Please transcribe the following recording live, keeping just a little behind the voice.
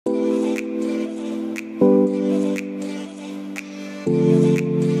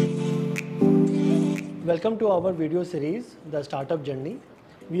Welcome to our video series, The Startup Journey.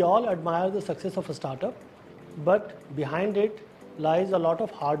 We all admire the success of a startup, but behind it lies a lot of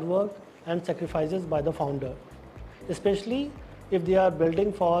hard work and sacrifices by the founder, especially if they are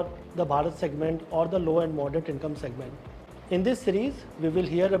building for the Bharat segment or the low and moderate income segment. In this series, we will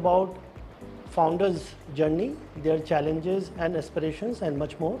hear about founders' journey, their challenges and aspirations, and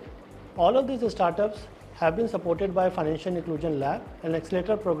much more. All of these startups have been supported by Financial Inclusion Lab, an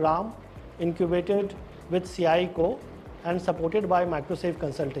accelerator program incubated with CICO and supported by MicroSave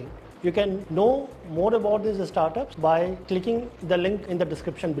Consulting. You can know more about these startups by clicking the link in the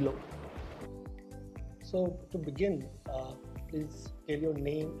description below. So to begin, please tell your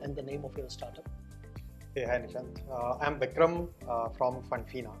name and the name of your startup. Hey, hi Nishant. I'm Bikram from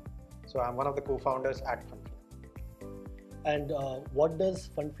Fundfina. So I'm one of the co-founders at Fundfina. And what does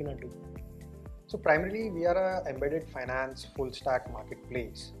Fundfina do? So primarily we are a embedded finance full stack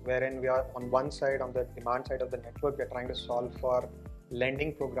marketplace wherein we are on one side, on the demand side of the network, we are trying to solve for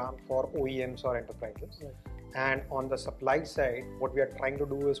lending program for OEMs or enterprises. Right. And on the supply side, what we are trying to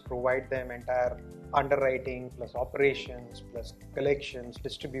do is provide them entire underwriting plus operations plus collections,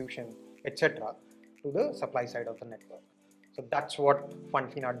 distribution, etc. to the supply side of the network. So that's what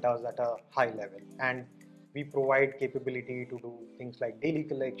Fundfina does at a high level. And we provide capability to do things like daily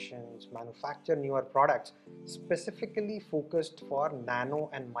collections, manufacture newer products, specifically focused for nano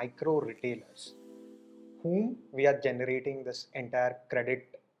and micro retailers, whom we are generating this entire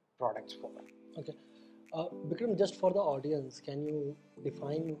credit products for. Okay. Bikram, just for the audience, can you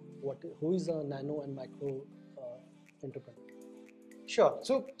define who is a nano and micro entrepreneur? Sure.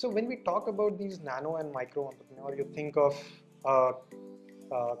 So when we talk about these nano and micro entrepreneur, you think of a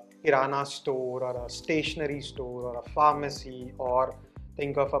kirana store or a stationery store or a pharmacy, or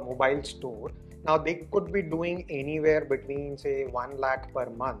think of a mobile store. Now they could be doing anywhere between say 1 lakh per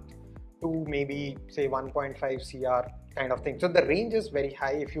month to maybe say 1.5 CR kind of thing. So the range is very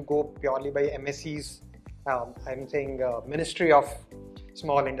high if you go purely by MSC's, I'm saying Ministry of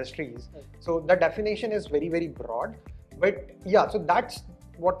Small Industries. So the definition is very, very broad. But yeah, so that's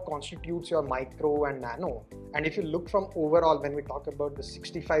what constitutes your micro and nano. And if you look from overall, when we talk about the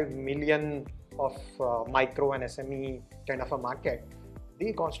 65 million of micro and SME kind of a market,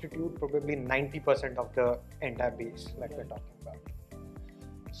 they constitute probably 90% of the entire base like we're talking about.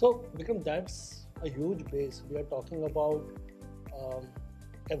 So Bikram, that's a huge base. We are talking about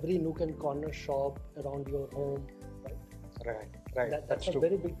every nook and corner shop around your home, right? Right. That's a true.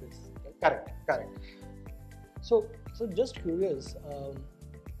 very big base. Right? Correct. So just curious,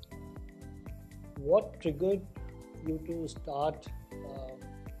 what triggered you to start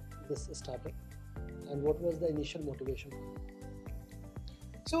this startup, and what was the initial motivation?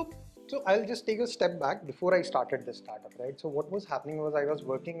 So I'll just take a step back before I started this startup, right? So what was happening was I was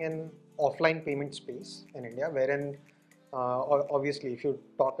working in offline payment space in India, wherein obviously if you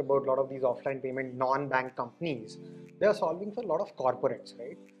talk about a lot of these offline payment non-bank companies, they are solving for a lot of corporates,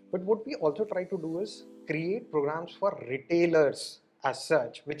 right? But what we also try to do is create programs for retailers as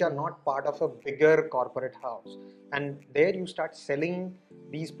such, which are not part of a bigger corporate house. And there you start selling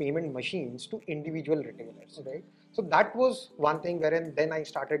these payment machines to individual retailers, right? So that was one thing wherein then I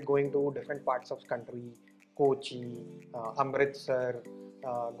started going to different parts of country, Kochi, Amritsar,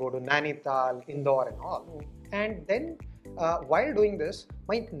 go to Nainital, Indore and all. And then while doing this,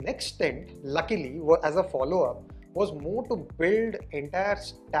 my next stint, luckily, as a follow-up, was more to build entire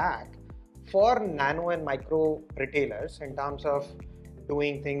stack for nano and micro retailers in terms of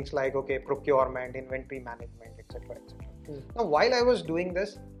doing things like procurement, inventory management, etc. Now while I was doing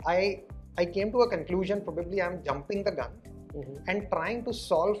this, I came to a conclusion, probably I'm jumping the gun and trying to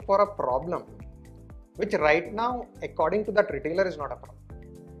solve for a problem which right now according to that retailer is not a problem.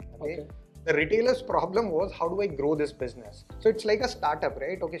 Okay. The retailer's problem was, how do I grow this business? So it's like a startup,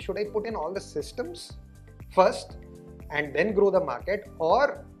 right? Should I put in all the systems first and then grow the market,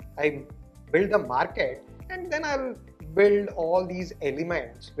 or I build the market and then I'll build all these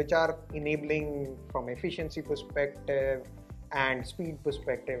elements which are enabling from efficiency perspective and speed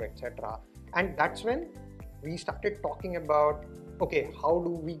perspective, etc. And that's when we started talking about, how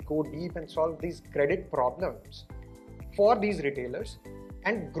do we go deep and solve these credit problems for these retailers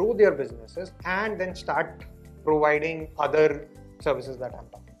and grow their businesses, and then start providing other services that I'm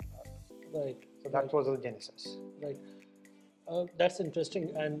talking about. Right. So that was the genesis. Right. That's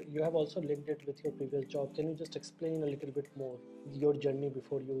interesting, and you have also linked it with your previous job. Can you just explain a little bit more your journey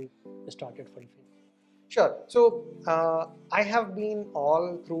before you started Fundfina? Sure. So I have been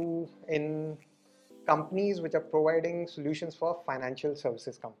all through in companies which are providing solutions for financial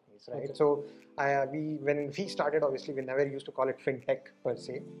services companies, right? Okay. So when we started, obviously we never used to call it fintech per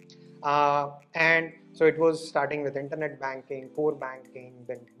se, and so it was starting with internet banking, core banking,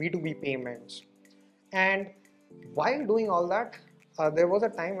 then B2B payments, and while doing all that, there was a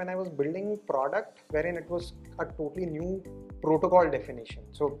time when I was building product wherein it was a totally new protocol definition.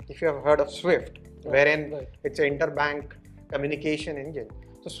 So if you have heard of Swift, wherein it's an interbank communication engine.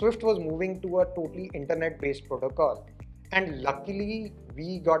 So Swift was moving to a totally internet-based protocol. And luckily,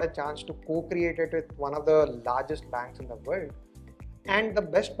 we got a chance to co-create it with one of the largest banks in the world. And the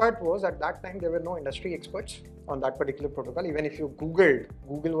best part was at that time, there were no industry experts on that particular protocol. Even if you Googled,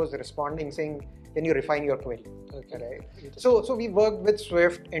 Google was responding saying, can you refine your query? Okay, right? So we worked with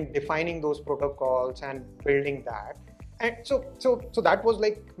Swift in defining those protocols and building that. And so that was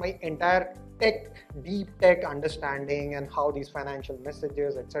like my entire deep tech understanding and how these financial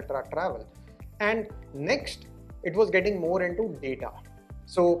messages, etc. travel. And next, it was getting more into data.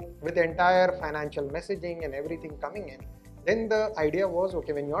 So with the entire financial messaging and everything coming in, then the idea was,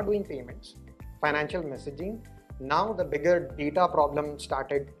 okay, when you're doing payments, financial messaging, now the bigger data problem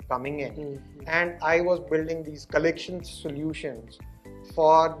started coming in. And I was building these collection solutions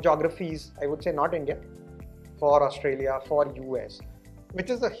for geographies, I would say not India, for Australia, for US, which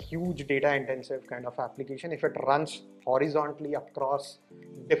is a huge data intensive kind of application if it runs horizontally across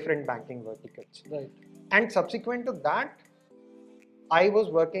different banking verticals. Right. And subsequent to that, I was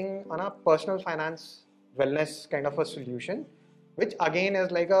working on a personal finance wellness kind of a solution, which again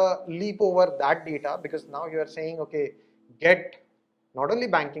is like a leap over that data, because now you are saying, okay, get not only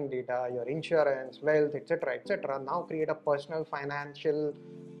banking data, your insurance, wealth, etc., etc. Now create a personal financial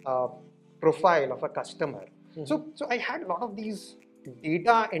profile of a customer. So I had a lot of these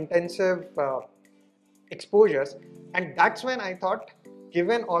data intensive exposures, and that's when I thought,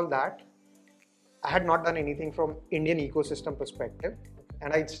 given all that, I had not done anything from Indian ecosystem perspective,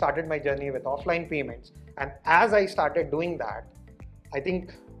 and I started my journey with offline payments. And as I started doing that, I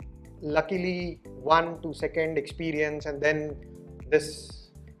think luckily 1 to 2 experience, and then this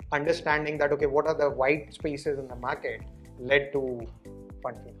understanding that, okay, what are the white spaces in the market, led to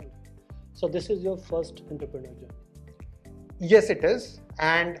Fundfina. So this is your first entrepreneur journey? Yes, it is.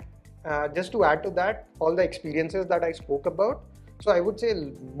 And just to add to that, all the experiences that I spoke about, so I would say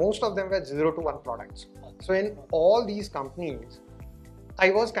most of them were 0 to 1 products. So in all these companies, I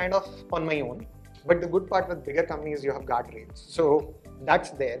was kind of on my own. But the good part with bigger companies, you have guardrails. So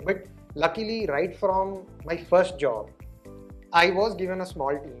that's there. But luckily, right from my first job, I was given a small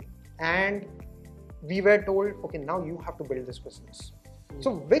team and we were told, okay, now you have to build this business.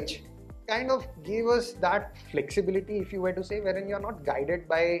 So which kind of gave us that flexibility, if you were to say, wherein you're not guided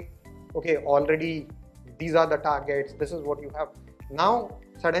by, okay, already these are the targets, this is what you have. Now,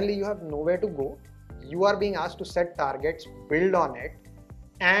 suddenly you have nowhere to go. You are being asked to set targets, build on it,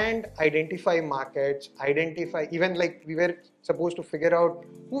 and identify markets, even like we were supposed to figure out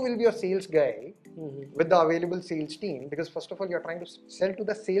who will be your sales guy with the available sales team, because first of all, you're trying to sell to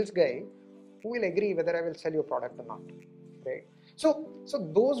the sales guy who will agree whether I will sell your product or not, right? So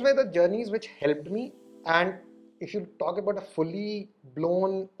those were the journeys which helped me. And if you talk about a fully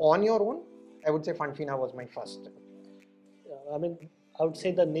blown on your own, I would say Fundfina was my first. I mean, I would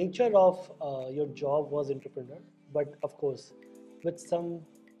say the nature of your job was entrepreneur, but of course, with some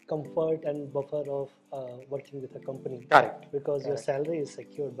comfort and buffer of working with a company. Correct. Because your salary is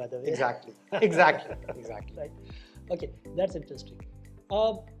secured, by the way. Exactly. Right. Okay, that's interesting.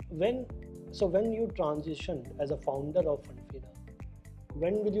 When you transitioned as a founder of Fundfina,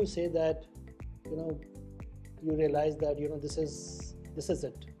 when will you say that you realize that this is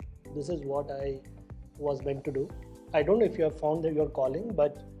it, this is what I was meant to do? I don't know if you have found that your calling,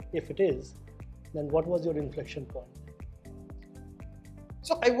 but if it is, then what was your inflection point?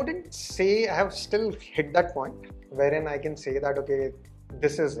 So I wouldn't say I have still hit that point wherein I can say that, okay,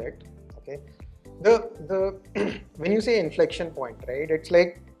 this is it. Okay, the when you say inflection point, right? It's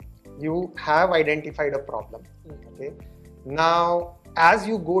like you have identified a problem. Okay, now as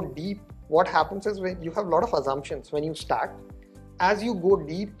you go deep, what happens is when you have a lot of assumptions when you start. As you go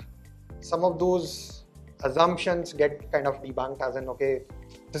deep, some of those assumptions get kind of debunked, as in, okay,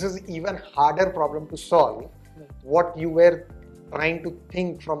 this is even harder problem to solve. What you were trying to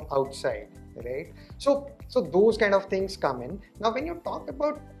think from outside, right? So those kind of things come in. Now, when you talk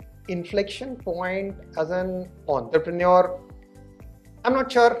about inflection point as an entrepreneur, I'm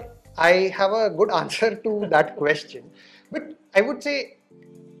not sure I have a good answer to that question, but I would say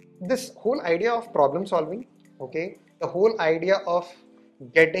this whole idea of problem solving, okay, the whole idea of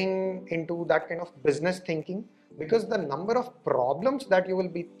getting into that kind of business thinking, because the number of problems that you will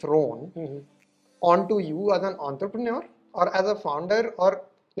be thrown onto you as an entrepreneur or as a founder, or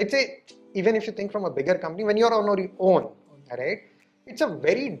let's say even if you think from a bigger company, when you're on your own, right? It's a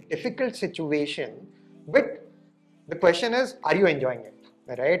very difficult situation, but the question is, are you enjoying it,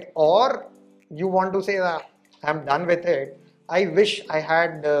 right? Or you want to say that I'm done with it. I wish I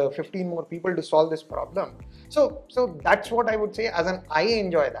had 15 more people to solve this problem. So that's what I would say. As an I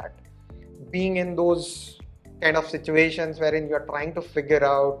enjoy that, being in those kind of situations wherein you're trying to figure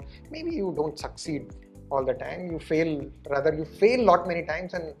out. Maybe you don't succeed all the time. You fail. Rather, you fail lot many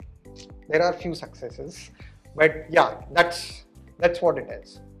times, and there are few successes. But yeah, that's what it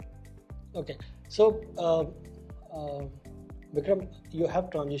is. Okay, so Bikram, you have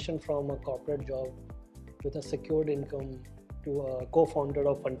transitioned from a corporate job with a secured income to a co-founder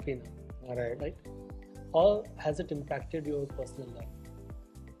of Fundfina, right? How has it impacted your personal life,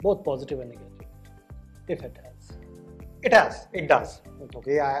 both positive and negative, if it has? It does.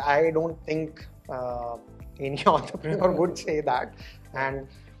 Okay, I don't think any entrepreneur would say that. And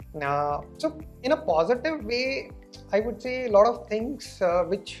so in a positive way, I would say a lot of things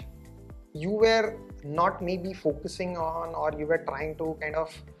which you were not maybe focusing on, or you were trying to kind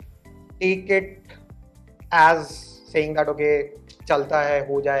of take it as saying that okay, chalta hai,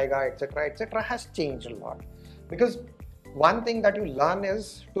 ho jayega, etc., has changed a lot. Because one thing that you learn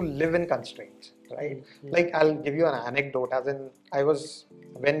is to live in constraints, right? Like I'll give you an anecdote. As in,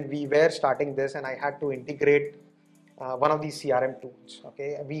 when we were starting this, and I had to integrate one of these CRM tools.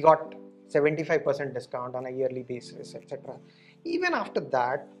 Okay, we got 75% discount on a yearly basis, etc. Even after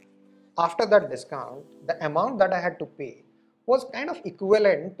that discount, the amount that I had to pay was kind of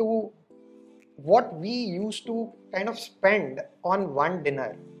equivalent to what we used to kind of spend on one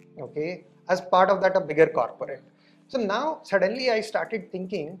dinner, okay, as part of that a bigger corporate. So now suddenly I started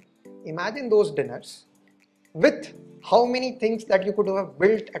thinking, imagine those dinners with how many things that you could have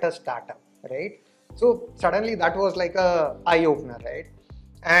built at a startup, right? So suddenly that was like a eye opener, right?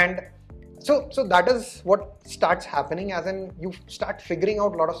 And so that is what starts happening, as in you start figuring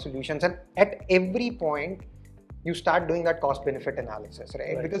out a lot of solutions, and at every point you start doing that cost benefit analysis,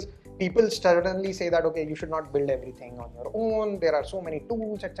 right? Because people suddenly say that okay, you should not build everything on your own, there are so many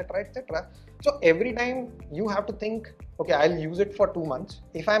tools, etc. So every time you have to think, okay, I'll use it for 2 months.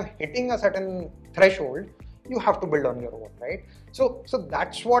 If I'm hitting a certain threshold, you have to build on your own, right? So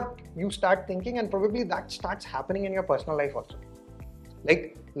that's what you start thinking, and probably that starts happening in your personal life also.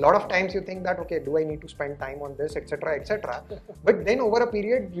 Like a lot of times you think that okay, do I need to spend time on this, etc. But then over a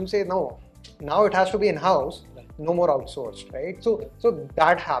period you say no, now it has to be in-house, no more outsourced, right? So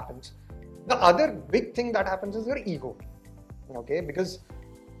that happens. The other big thing that happens is your ego, okay? Because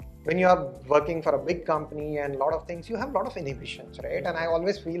when you are working for a big company and a lot of things, you have a lot of inhibitions, right? And I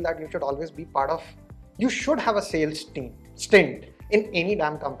always feel that you should always be you should have a sales team stint in any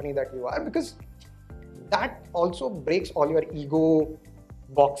damn company that you are, because that also breaks all your ego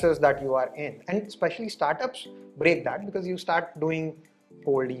boxes that you are in. And especially startups break that, because you start doing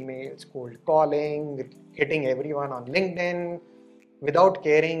cold emails, cold calling, hitting everyone on LinkedIn without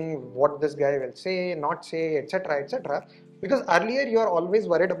caring what this guy will say, not say, etc. Because earlier you are always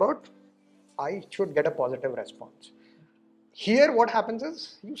worried about, I should get a positive response. Here what happens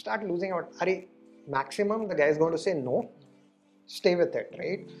is you start losing out. Maximum the guy is going to say no, stay with it,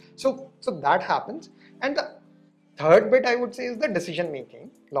 right? So that happens. And the third bit I would say is the decision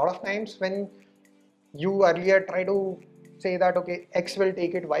making. A lot of times when you earlier try to say that okay, X will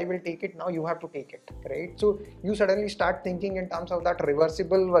take it, Y will take it, now you have to take it, right? So you suddenly start thinking in terms of that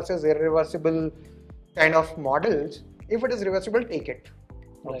reversible versus irreversible kind of models. If it is reversible, take it,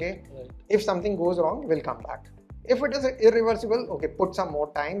 okay? Right. If something goes wrong, we'll come back. If it is irreversible, okay, put some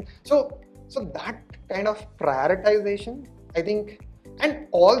more time. So that kind of prioritization, I think, and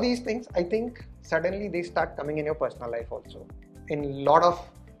all these things, I think suddenly they start coming in your personal life also. In a lot of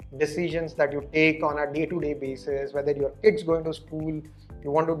decisions that you take on a day-to-day basis, whether your kid's going to school, you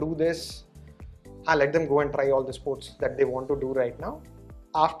want to do this, let them go and try all the sports that they want to do right now.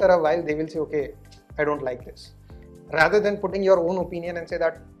 After a while, they will say, okay, I don't like this. Rather than putting your own opinion and say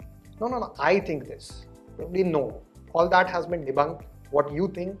that, no, I think this. Probably no. All that has been debunked. What you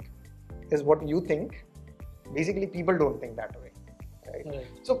think is what you think. Basically, people don't think that way. Right?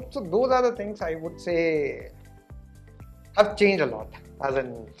 So those are the things I would say have changed a lot.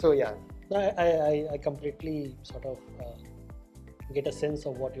 Yeah. I completely sort of get a sense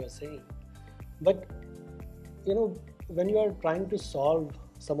of what you're saying. But, when you are trying to solve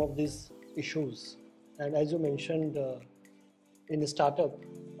some of these issues, and as you mentioned in a startup,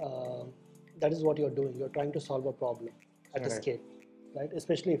 that is what you're doing. You're trying to solve a problem at a scale, right?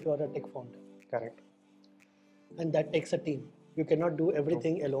 Especially if you are a tech founder. Correct. And that takes a team. You cannot do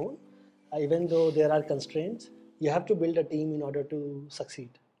everything alone. even though there are constraints, you have to build a team in order to succeed.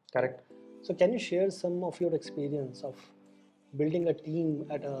 Correct. So can you share some of your experience of building a team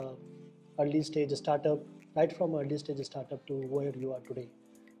at a early stage startup, right from early stage startup to where you are today?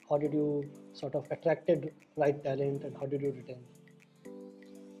 How did you sort of attracted right talent and how did you retain?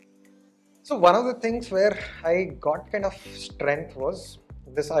 So one of the things where I got kind of strength was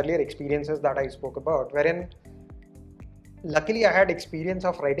this earlier experiences that I spoke about, wherein luckily I had experience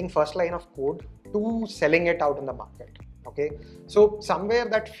of writing first line of code to selling it out in the market. Okay, so somewhere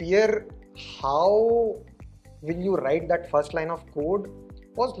that fear, how will you write that first line of code,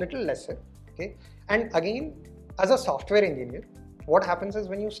 was little lesser. Okay, and again, as a software engineer, what happens is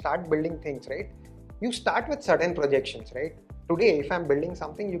when you start building things, right, you start with certain projections, right? Today, if I'm building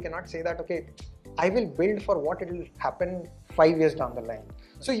something, you cannot say that, okay, I will build for what it will happen 5 years down the line.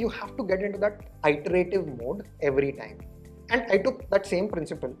 So you have to get into that iterative mode every time. And I took that same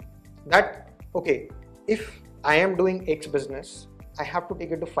principle that, okay, if I am doing X business, I have to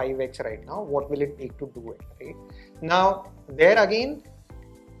take it to 5X right now. What will it take to do it, right? Now, there again,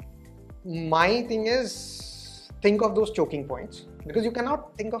 my thing is think of those choking points, because you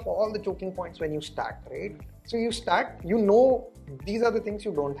cannot think of all the choking points when you start, right? So you start, you know, these are the things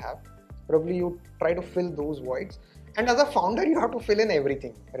you don't have. Probably you try to fill those voids. And as a founder, you have to fill in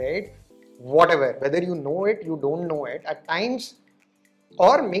everything, right? Whatever, whether you know it, you don't know it at times,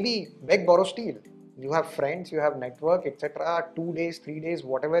 or maybe beg, borrow, steal. You have friends, you have network, etc. 2 days, 3 days,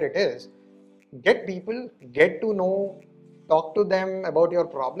 whatever it is. Get people, get to know, talk to them about your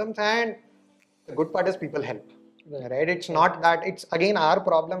problems, and the good part is people help. Right? It's not that it's again our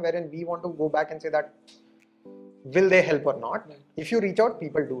problem wherein we want to go back and say that will they help or not. Right. If you reach out,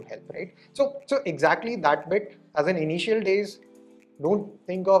 people do help, right? So exactly that bit as an initial days, don't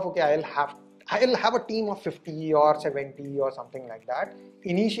think of, okay, I'll have a team of 50 or 70 or something like that.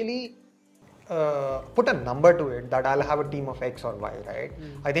 Initially, put a number to it that I'll have a team of X or Y, right?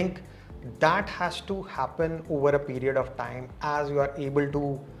 I think that has to happen over a period of time as you are able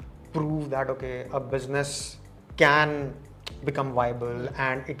to prove that, okay, a business can become viable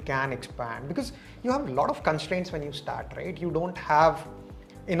and it can expand, because you have a lot of constraints when you start, right? You don't have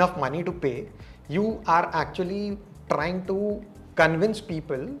enough money to pay. You are actually trying to convince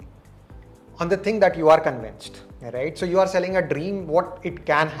people on the thing that you are convinced, right? So you are selling a dream, what it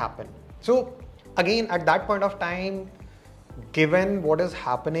can happen. So again, at that point of time, given what is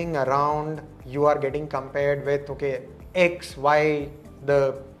happening around, you are getting compared with, okay, X, Y,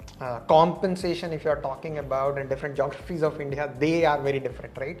 the compensation, if you are talking about in different geographies of India, they are very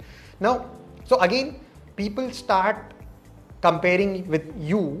different, right? Now, so again, people start comparing with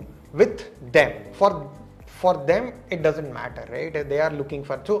you with them. For them, it doesn't matter, right? They are looking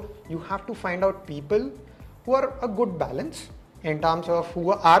for, so you have to find out people who are a good balance in terms of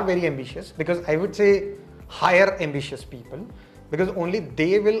who are very ambitious, because I would say hire ambitious people, because only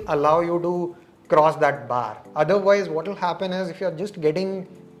they will allow you to cross that bar. Otherwise, what will happen is if you're just getting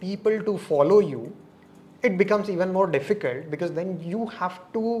people to follow you, it becomes even more difficult, because then you have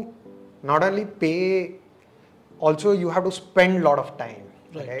to not only pay, also you have to spend a lot of time,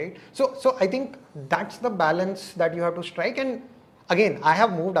 right? So I think that's the balance that you have to strike. And again, I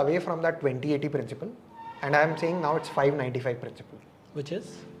have moved away from that 20-80 principle, and I'm saying now it's 5-95 principle. Which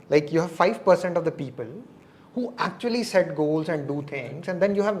is? Like you have 5% of the people who actually set goals and do things, and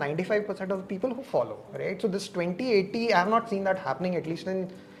then you have 95% of the people who follow, right? So this 20-80, I have not seen that happening, at least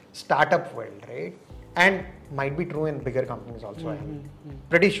in startup world, right? And might be true in bigger companies also, I'm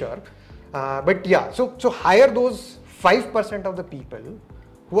pretty sure. But yeah, so hire those 5% of the people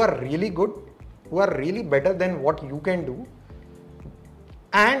who are really good, who are really better than what you can do,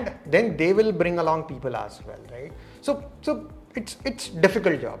 and then they will bring along people as well, right? So it's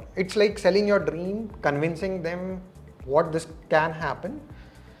difficult job. It's like selling your dream, convincing them what this can happen,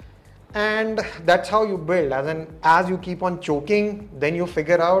 and that's how you build. As you keep on choking, then you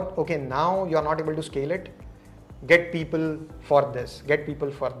figure out, okay, now you're not able to scale it. Get people for this, get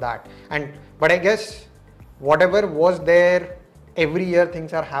people for that. But I guess whatever was there, every year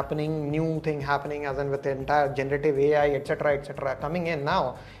things are happening, new thing happening, as in with the entire generative AI, etc. coming in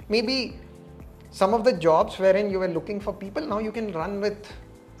now. Maybe some of the jobs wherein you were looking for people, now you can run with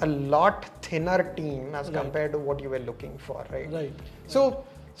a lot thinner team as compared to what you were looking for, right? So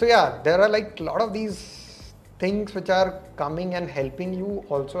yeah, there are like a lot of these things which are coming and helping you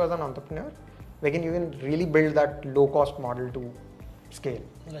also as an entrepreneur. Again, you can really build that low cost model to scale.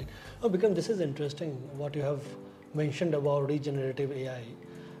 Right. Oh, Bikram, this is interesting what you have mentioned about regenerative AI,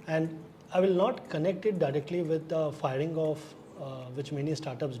 and I will not connect it directly with the firing of which many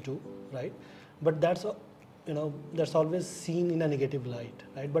startups do, right? But that's that's always seen in a negative light,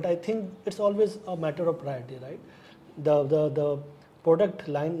 right? But I think it's always a matter of priority, right? The product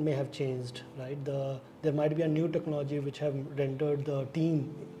line may have changed, right? There might be a new technology which have rendered the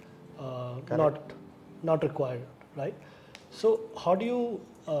team not required, right? So how do you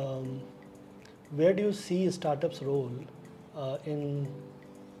where do you see startups' role in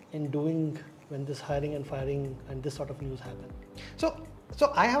doing when this hiring and firing and this sort of news happen?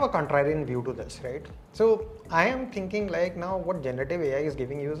 So I have a contrarian view to this, right? So I am thinking like now what generative AI is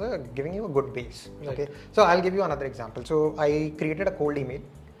giving you is giving you a good base. Right. Okay. So I'll give you another example. So I created a cold email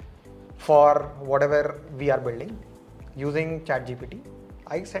for whatever we are building using ChatGPT.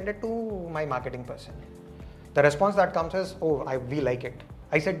 I send it to my marketing person. The response that comes is, oh, we like it.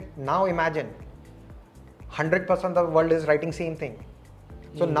 I said, now imagine 100% of the world is writing same thing.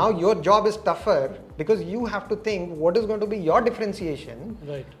 So now your job is tougher because you have to think what is going to be your differentiation.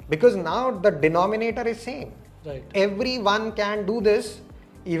 Right. Because now the denominator is same. Right. Everyone can do this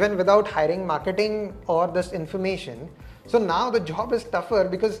even without hiring marketing or this information. So now the job is tougher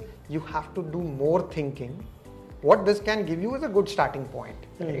because you have to do more thinking. What this can give you is a good starting point,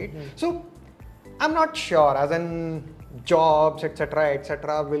 right? So I'm not sure as in jobs,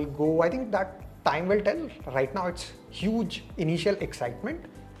 etc., will go. I think that time will tell. Right now it's huge initial excitement,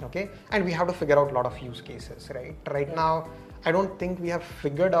 okay? And we have to figure out a lot of use cases, right? Right now, I don't think we have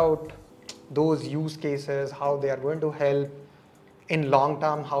figured out those use cases, how they are going to help in long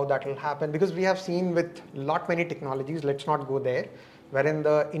term, how that will happen, because we have seen with many technologies, let's not go there, wherein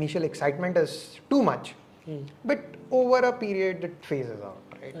the initial excitement is too much, but over a period it phases out,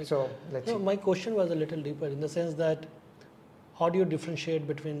 right? So let's see. My question was a little deeper in the sense that how do you differentiate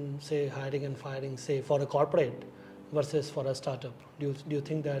between, say, hiring and firing, say, for a corporate versus for a startup? Do you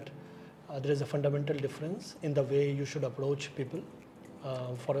think that there is a fundamental difference in the way you should approach people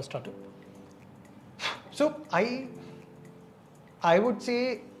for a startup? So I would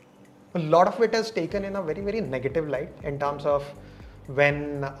say a lot of it is taken in a very, very negative light in terms of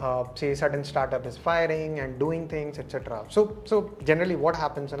when say certain startup is firing and doing things, etc. So generally what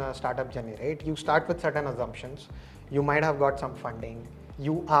happens in a startup journey, right? You start with certain assumptions. You might have got some funding.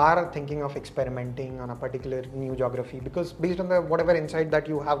 You are thinking of experimenting on a particular new geography because based on the whatever insight that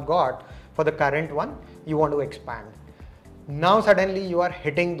you have got for the current one, you want to expand. Now suddenly you are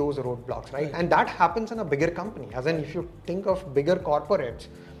hitting those roadblocks, right? And that happens in a bigger company, as in if you think of bigger corporates.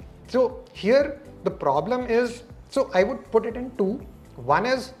 So here the problem is, so I would put it in two. One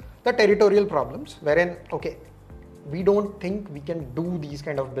is the territorial problems, wherein, okay, we don't think we can do these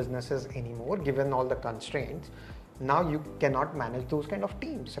kind of businesses anymore given all the constraints. Now you cannot manage those kind of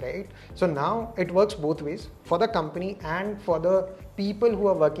teams, right? So now it works both ways. For the company and for the people who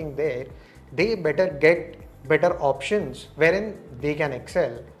are working there, they better get better options wherein they can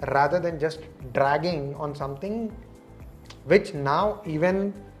excel rather than just dragging on something which now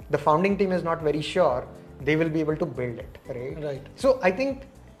even the founding team is not very sure they will be able to build it, right? Right. So I think,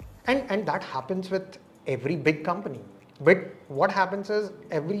 and that happens with every big company. But what happens is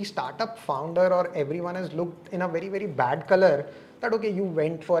every startup founder or everyone has looked in a very, very bad color that, okay, you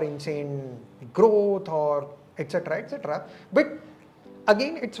went for insane growth or etc. But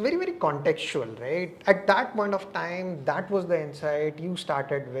again, it's very, very contextual, right? At that point of time, that was the insight you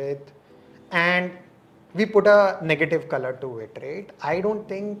started with and we put a negative color to it, right? I don't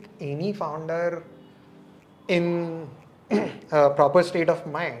think any founder in a proper state of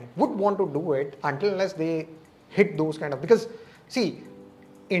mind would want to do it unless they hit those kind of, because see,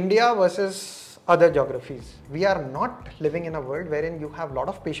 India versus other geographies, we are not living in a world wherein you have a lot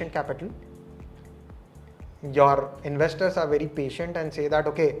of patient capital. Your investors are very patient and say that,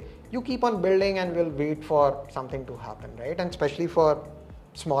 okay, you keep on building and we'll wait for something to happen, right? And especially for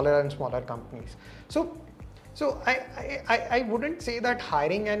smaller and smaller companies. So I wouldn't say that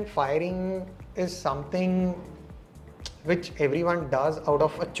hiring and firing is something which everyone does out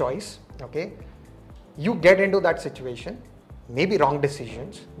of a choice, okay? You get into that situation, maybe wrong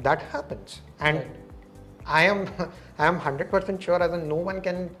decisions, that happens. And right. I am 100% sure as in no one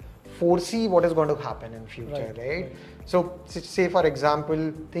can foresee what is going to happen in future, right? So say for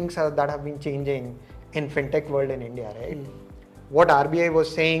example, things that have been changing in fintech world in India, right? What RBI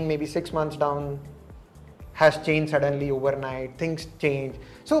was saying maybe 6 months down has changed suddenly overnight, things change.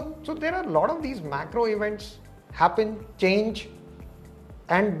 So there are a lot of these macro events happen, change,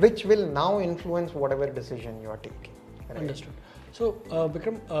 and which will now influence whatever decision you are taking. Right? Understood. So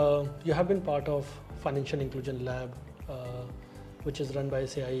Bikram, you have been part of Financial Inclusion Lab, which is run by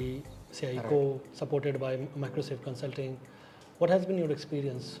CIECO, supported by MicroSave Consulting. What has been your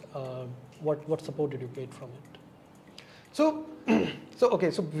experience? What support did you get from it? So, so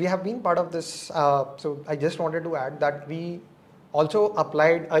we have been part of this. So I just wanted to add that we also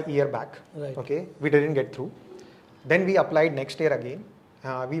applied a year back. Right. Okay, we didn't get through. Then we applied next year again.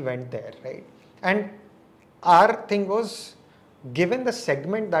 We went there, right? And our thing was, given the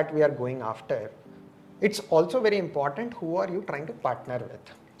segment that we are going after, it's also very important who are you trying to partner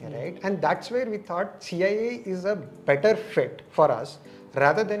with, right? And that's where we thought CIA is a better fit for us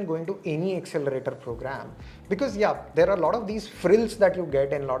rather than going to any accelerator program, because yeah, there are a lot of these frills that you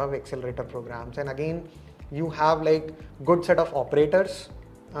get in a lot of accelerator programs, and again you have like good set of operators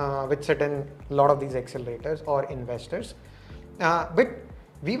which sit in a lot of these accelerators or investors, but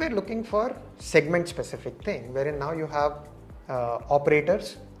we were looking for segment specific thing wherein now you have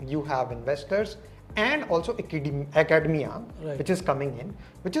operators, you have investors, and also academia, right, which is coming in,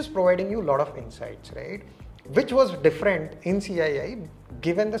 which is providing you a lot of insights, right? Which was different in CII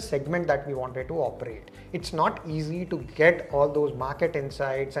given the segment that we wanted to operate. It's not easy to get all those market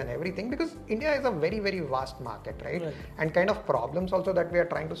insights and everything because India is a very, very vast market, right? And kind of problems also that we are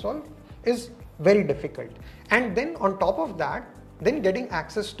trying to solve is very difficult. And then on top of that, then getting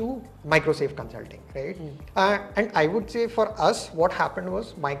access to MicroSave Consulting, right? And I would say for us, what happened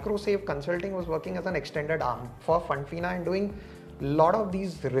was MicroSave Consulting was working as an extended arm for Fundfina and doing a lot of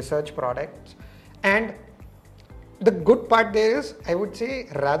these research products. And the good part there is, I would say,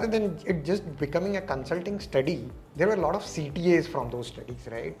 rather than it just becoming a consulting study, there were a lot of CTAs from those studies,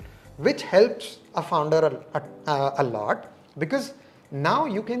 right? Which helps a founder a lot, because now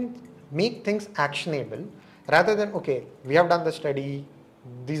you can make things actionable rather than, okay, we have done the study,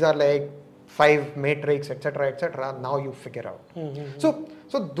 these are like 5 metrics, etc., now you figure out. So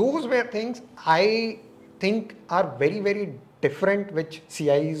those were things I think are very, very different, which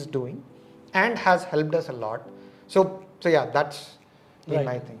CI is doing and has helped us a lot. So yeah, that's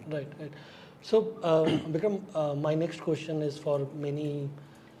my thing. Right. So Bikram, my next question is for many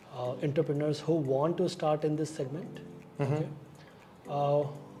entrepreneurs who want to start in this segment. Okay.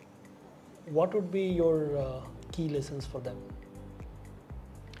 What would be your key lessons for them?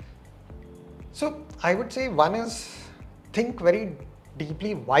 So I would say one is think very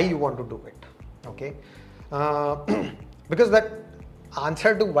deeply why you want to do it. Okay, because that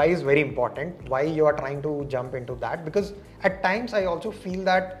answer to why is very important, why you are trying to jump into that, because at times I also feel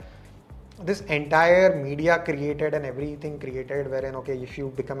that this entire media created and everything created wherein, okay, if you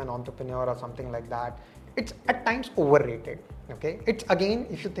become an entrepreneur or something like that, it's at times overrated. Okay, it's again,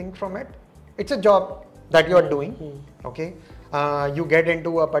 if you think from it, it's a job that you are doing. Okay, you get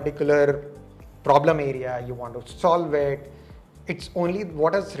into a particular problem area, you want to solve it. It's only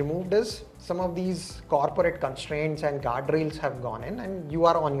what has removed is some of these corporate constraints and guardrails have gone in and you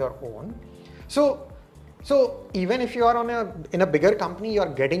are on your own. So even if you are in a bigger company, you are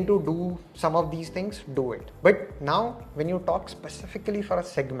getting to do some of these things, do it. But now when you talk specifically for a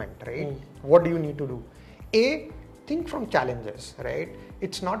segment, right, what do you need to do? Think from challenges, right?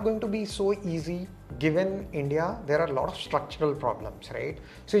 It's not going to be so easy given India, there are a lot of structural problems, right?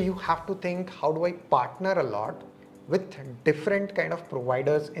 So you have to think, how do I partner a lot with different kind of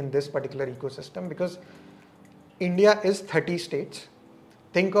providers in this particular ecosystem, because India is 30 states.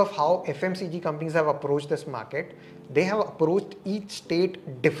 Think of how FMCG companies have approached this market. They have approached each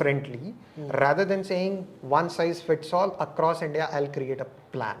state differently rather than saying one size fits all across India, I'll create a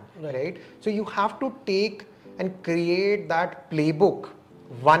plan, right? So you have to take and create that playbook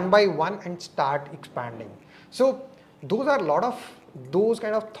one by one and start expanding. So those are a lot of those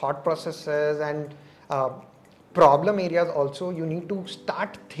kind of thought processes and problem areas also you need to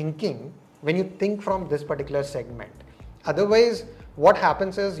start thinking when you think from this particular segment. Otherwise, what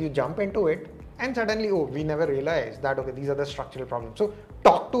happens is you jump into it and suddenly, oh, we never realized that, okay, these are the structural problems. So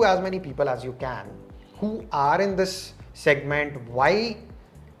talk to as many people as you can who are in this segment, why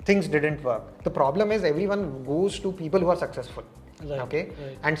things didn't work. The problem is everyone goes to people who are successful, okay?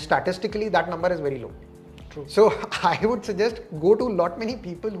 And statistically that number is very low. True. So I would suggest go to lot many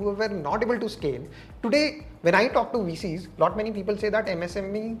people who were not able to scale. Today, when I talk to VCs, lot many people say that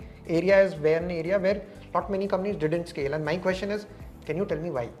MSME area is one area where lot many companies didn't scale. And my question is, can you tell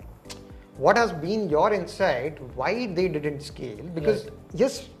me why? What has been your insight why they didn't scale? Because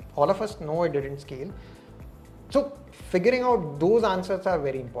yes, all of us know it didn't scale. So figuring out those answers are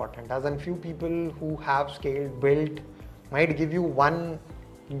very important. As in few people who have scaled, built, might give you one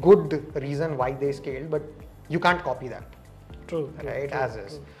good reason why they scaled, but you can't copy that. True. Right, as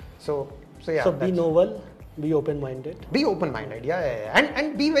is. So yeah. So be novel, be open-minded. Be open-minded, yeah.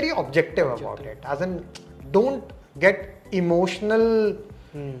 And be very objective about it. As in, don't get emotional,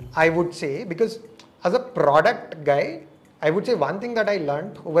 I would say, because as a product guy, I would say one thing that I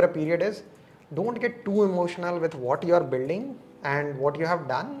learned over a period is don't get too emotional with what you are building and what you have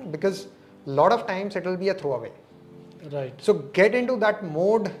done, because a lot of times it will be a throwaway. Right. So get into that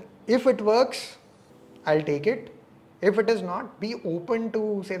mode. If it works, I'll take it. If it is not, be open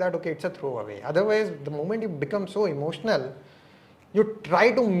to say that, okay, it's a throwaway. Otherwise, the moment you become so emotional, you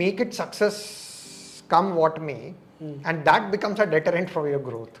try to make it success come what may, and that becomes a deterrent for your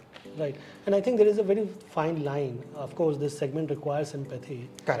growth. Right. And I think there is a very fine line. Of course, this segment requires empathy.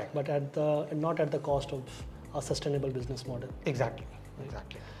 Correct. But not at the cost of a sustainable business model. Exactly.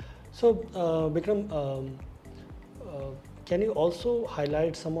 Exactly. So, Bikram, can you also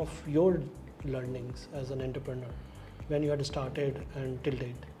highlight some of your learnings as an entrepreneur when you had started and till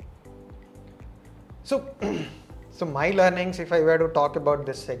date? So, so my learnings, if I were to talk about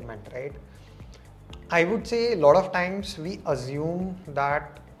this segment, right? I would say a lot of times we assume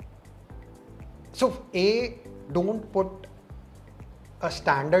that, so don't put a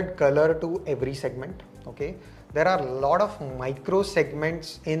standard color to every segment, okay? There are a lot of micro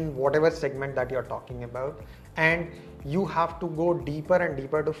segments in whatever segment that you're talking about, and you have to go deeper and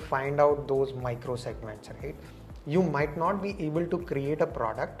deeper to find out those micro segments, right? You might not be able to create a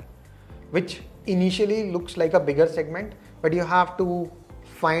product which initially looks like a bigger segment, but you have to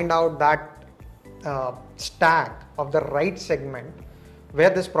find out that stack of the right segment where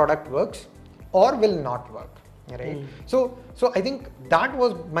this product works or will not work, right? So I think that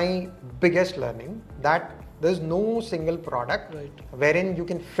was my biggest learning, that there's no single product wherein you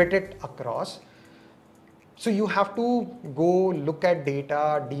can fit it across. So you have to go look at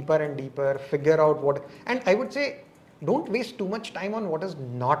data deeper and deeper, figure out what, and I would say don't waste too much time on what is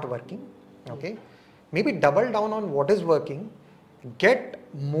not working, okay? Maybe double down on what is working, get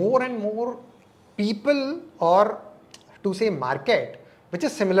more and more people, or to say market, which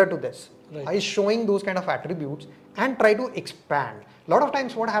is similar to this, is showing those kind of attributes, and try to expand. A lot of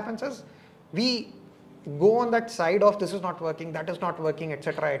times what happens is we go on that side of this is not working, that is not working,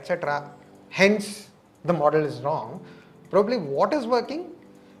 etc., etc. Hence the model is wrong. Probably what is working,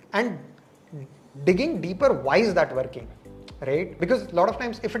 and digging deeper, why is that working, right? Because a lot of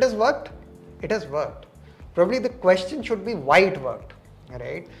times if it has worked, it has worked. Probably the question should be why it worked,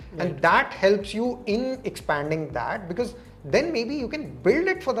 right? And that helps you in expanding that, because then maybe you can build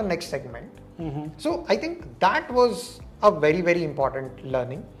it for the next segment. So I think that was a very, very important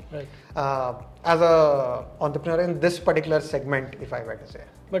learning as a entrepreneur in this particular segment, if I were to say.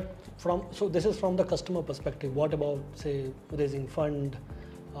 But so this is from the customer perspective. What about, say, raising fund,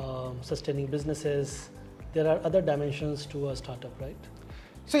 sustaining businesses? There are other dimensions to a startup, right?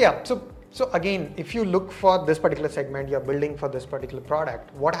 So yeah, so again, if you look for this particular segment, you're building for this particular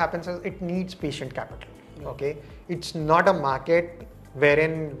product, what happens is it needs patient capital, okay? It's not a market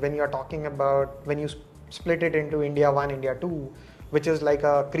wherein when you're talking about, when you split it into India 1, India 2, which is like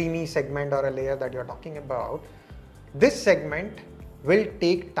a creamy segment or a layer that you're talking about, this segment will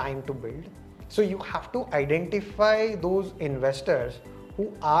take time to build. So you have to identify those investors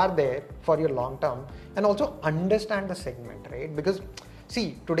who are there for your long term, and also understand the segment, right? Because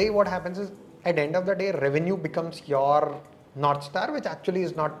see, today what happens is at the end of the day, revenue becomes your North Star, which actually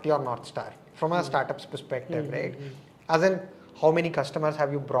is not your North Star from a startup's perspective, right? As in, how many customers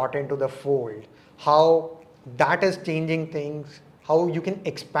have you brought into the fold? How that is changing things, how you can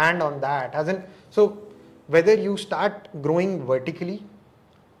expand on that. As in, so whether you start growing vertically,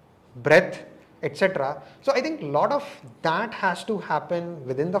 breadth, etc. So I think a lot of that has to happen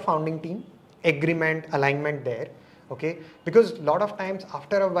within the founding team, agreement, alignment there, okay? Because a lot of times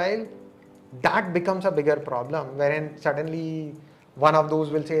after a while, that becomes a bigger problem, wherein suddenly one of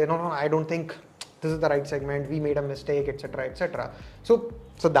those will say, no, I don't think this is the right segment, we made a mistake, etc., etc. So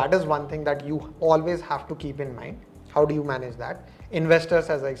that is one thing that you always have to keep in mind. How do you manage that? Investors,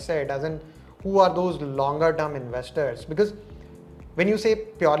 as I said, as in who are those longer term investors? Because when you say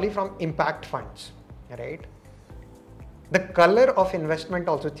purely from impact funds, right, the color of investment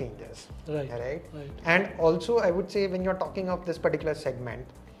also changes, right? And also I would say when you're talking of this particular segment,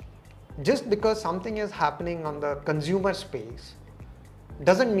 just because something is happening on the consumer space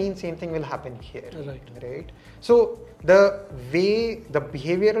doesn't mean same thing will happen here, right? So the way, the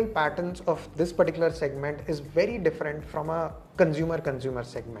behavioral patterns of this particular segment is very different from a consumer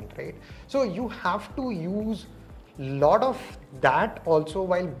segment, right? So you have to use a lot of that also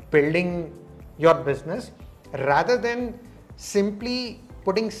while building your business, rather than simply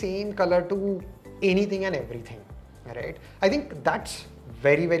putting same color to anything and everything, right? I think that's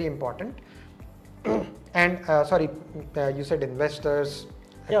very, very important. And sorry, you said investors,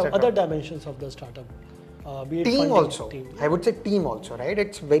 etc. Other dimensions of the startup. Be it team funding, also, team. I would say team also, right?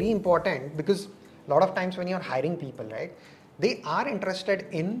 It's very important, because a lot of times when you're hiring people, right, they are interested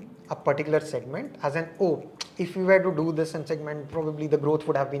in a particular segment, as in, oh, if we were to do this in segment, probably the growth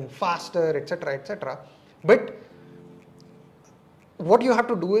would have been faster, etc., etc. But what you have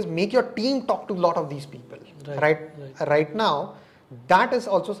to do is make your team talk to a lot of these people, right now. That is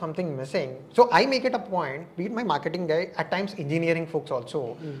also something missing. So I make it a point, be it my marketing guy, at times engineering folks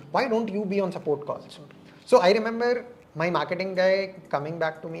also, why don't you be on support calls? So I remember my marketing guy coming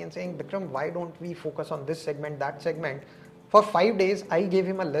back to me and saying, Bikram, why don't we focus on this segment, that segment? For 5 days, I gave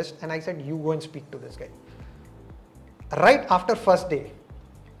him a list and I said, you go and speak to this guy. Right after first day,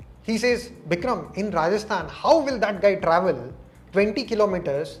 he says, Bikram, in Rajasthan, how will that guy travel 20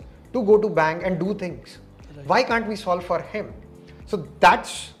 kilometers to go to bank and do things? Why can't we solve for him? So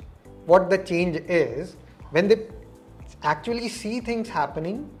that's what the change is. When they actually see things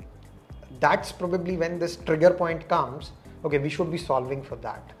happening, that's probably when this trigger point comes. Okay, we should be solving for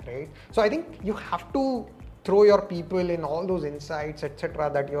that, right? So I think you have to throw your people in all those insights, etc.,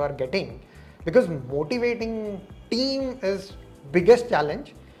 that you are getting, because motivating team is biggest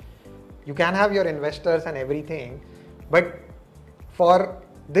challenge. You can have your investors and everything, but for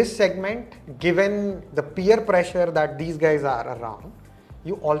this segment, given the peer pressure that these guys are around,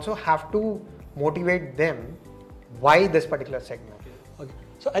 you also have to motivate them. Why this particular segment? Okay.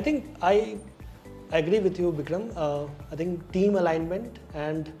 So I think I agree with you, Bikram. I think team alignment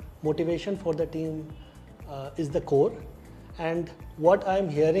and motivation for the team is the core. And what I'm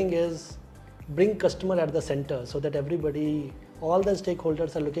hearing is bring customer at the center, so that everybody, all the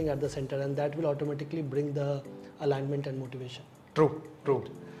stakeholders are looking at the center, and that will automatically bring the alignment and motivation. True.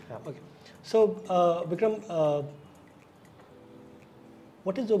 Yeah. Okay. So Bikram,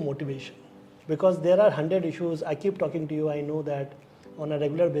 what is your motivation? Because there are 100 issues. I keep talking to you. I know that on a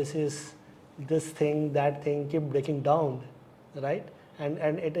regular basis, this thing, that thing keep breaking down, right? And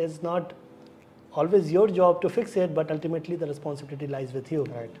it is not always your job to fix it, but ultimately the responsibility lies with you.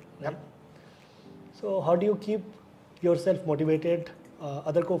 Right. Yep. So how do you keep yourself motivated?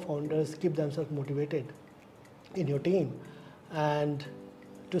 Other co-founders keep themselves motivated in your team and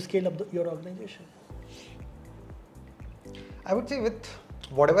to scale up your organization? I would say with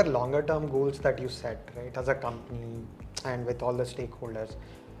whatever longer term goals that you set, right, as a company and with all the stakeholders,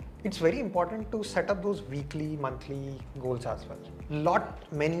 it's very important to set up those weekly, monthly goals as well.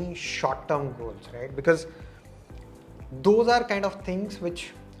 Many short-term goals, right? Because those are kind of things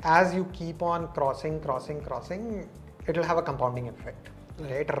which, as you keep on crossing, it will have a compounding effect,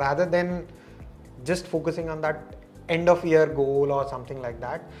 right? Rather than just focusing on that end of year goal or something like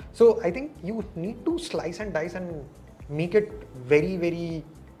that. So I think you need to slice and dice and make it very, very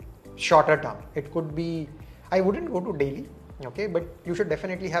shorter term. It could be, I wouldn't go to daily, okay, but you should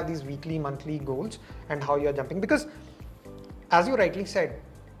definitely have these weekly, monthly goals and how you're jumping, because as you rightly said,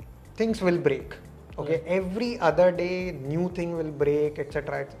 things will break, okay, every other day new thing will break,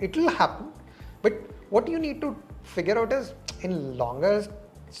 etc. It will happen, but what you need to figure out is, in longer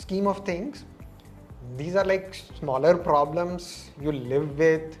scheme of things, these are like smaller problems you live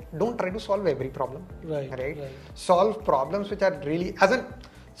with. Don't try to solve every problem, right? Solve problems which are really,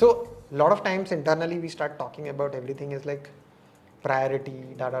 so a lot of times internally we start talking about everything is like priority,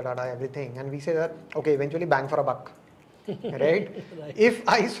 everything, and we say that, okay, eventually bang for a buck, right? If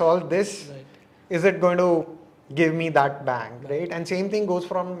I solve this, is it going to give me that bang, right? And same thing goes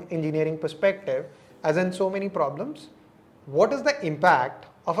from engineering perspective, as in so many problems, what is the impact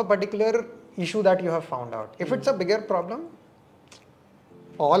of a particular issue that you have found out? If it's a bigger problem,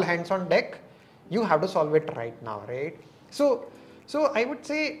 all hands on deck, you have to solve it right now, right? So I would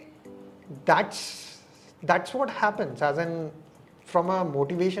say that's what happens, as in from a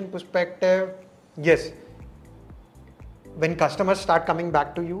motivation perspective. Yes, when customers start coming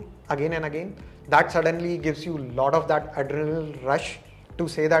back to you again and again, that suddenly gives you a lot of that adrenaline rush to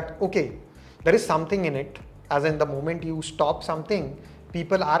say that, okay, there is something in it, as in the moment you stop something,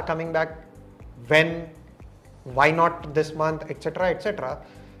 people are coming back. When, why not this month, etc.,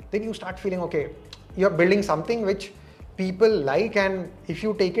 then you start feeling, okay, you're building something which people like, and if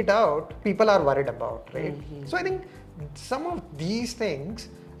you take it out, people are worried about, right? So I think some of these things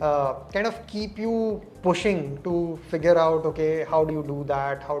kind of keep you pushing to figure out, okay, how do you do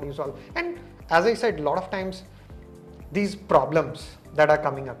that? How do you solve? And as I said, a lot of times these problems that are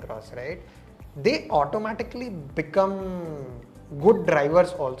coming across, right, they automatically become good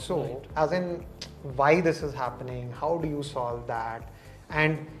drivers also, as in why this is happening, how do you solve that?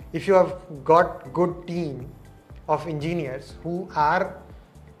 And if you have got good team of engineers who are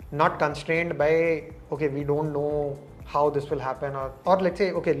not constrained by, okay, we don't know how this will happen, or let's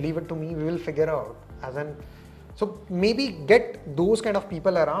say, okay, leave it to me, we will figure out, as in So maybe get those kind of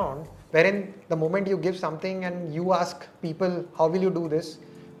people around, wherein the moment you give something and you ask people, how will you do this?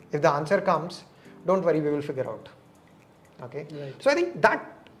 If the answer comes, don't worry, we will figure out. Okay. Right. So I think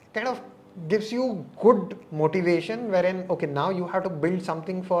that kind of gives you good motivation, wherein, okay, now you have to build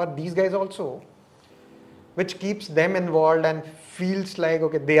something for these guys also, which keeps them involved and feels like,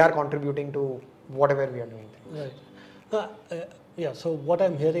 okay, they are contributing to whatever we are doing. Right. Yeah, so what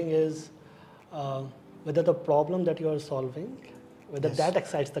I'm hearing is whether the problem that you are solving, whether Yes. that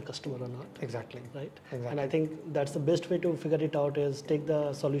excites the customer or not. Exactly. Right. Exactly. And I think that's the best way to figure it out is take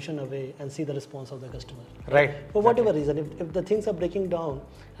the solution away and see the response of the customer. Right. For whatever reason, if the things are breaking down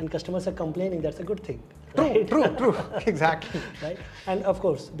and customers are complaining, that's a good thing. Right? True. Exactly. Right. And of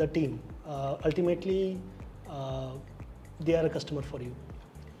course, the team. Ultimately, they are a customer for you.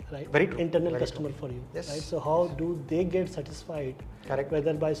 Right? Very true. Internal Very customer true. for you. Yes. Right? So how do they get satisfied? Correct.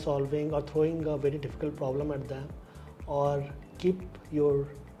 Whether by solving or throwing a very difficult problem at them, or keep your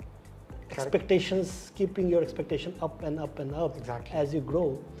expectations, keeping your expectation up and up and up Exactly. as you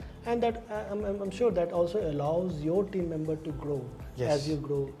grow, and that I'm sure that also allows your team member to grow Yes. as you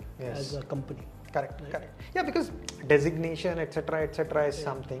grow Yes. as a company. Correct, Right. correct. Yeah, because designation, etc., is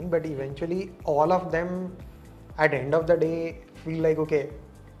something, but eventually all of them at the end of the day feel like, okay,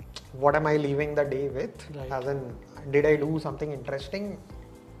 what am I leaving the day with? Right. As in, did I do something interesting?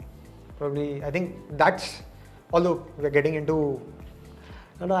 Probably, I think that's, although we're getting into.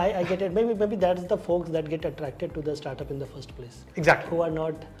 No, I get it. Maybe that's the folks that get attracted to the startup in the first place. Exactly. Who are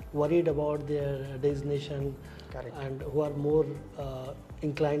not worried about their designation. Correct. And who are more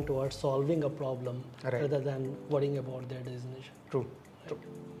inclined towards solving a problem Right. rather than worrying about their designation. True. True.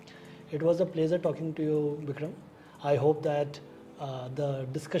 It was a pleasure talking to you, Bikram. I hope that the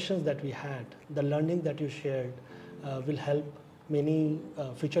discussions that we had, the learning that you shared, will help many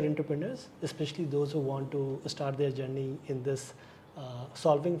future entrepreneurs, especially those who want to start their journey in this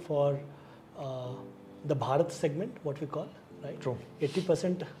solving for the Bharat segment, what we call, right? True.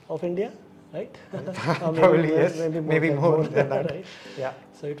 80% of India, right? Probably yes. Maybe more than that. Right? Yeah.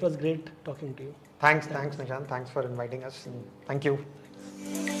 So it was great talking to you. Thanks, Nishant. Thanks for inviting us. And thank you.